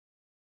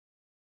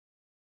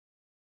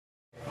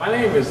My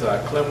name is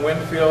Clem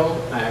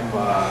Winfield. I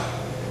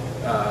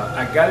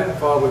got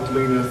involved with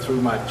Gleaners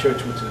through my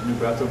church, which is New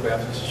Bethel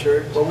Baptist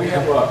Church. Well, we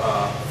have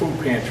a food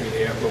pantry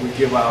there where we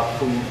give out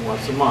food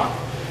once a month.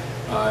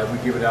 We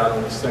give it out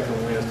on the second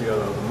Wednesday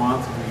of the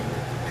month.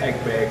 We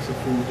pack bags of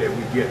food that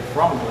we get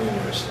from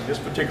Gleaners. This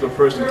particular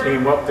person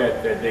came up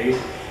that day,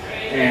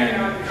 and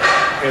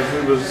as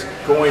we was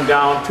going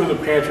down to the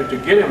pantry to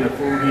get him the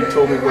food, he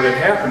told me what had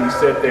happened. He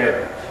said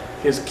that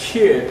his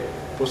kid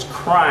was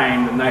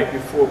crying the night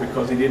before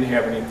because he didn't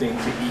have anything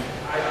to eat.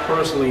 I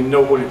personally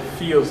know what it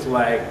feels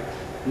like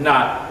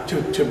not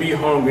to be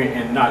hungry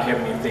and not have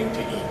anything to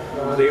eat.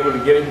 I was able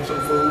to get him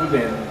some food,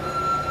 and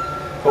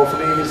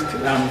hopefully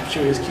I'm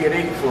sure his kid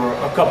ate for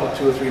a couple,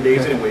 2 or 3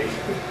 days anyway.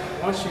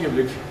 Once you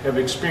have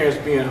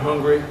experienced being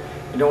hungry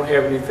and don't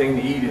have anything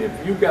to eat, and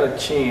if you've got a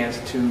chance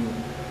to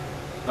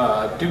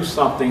do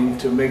something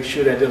to make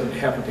sure that doesn't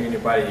happen to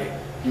anybody,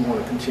 you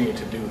want to continue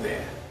to do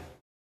that.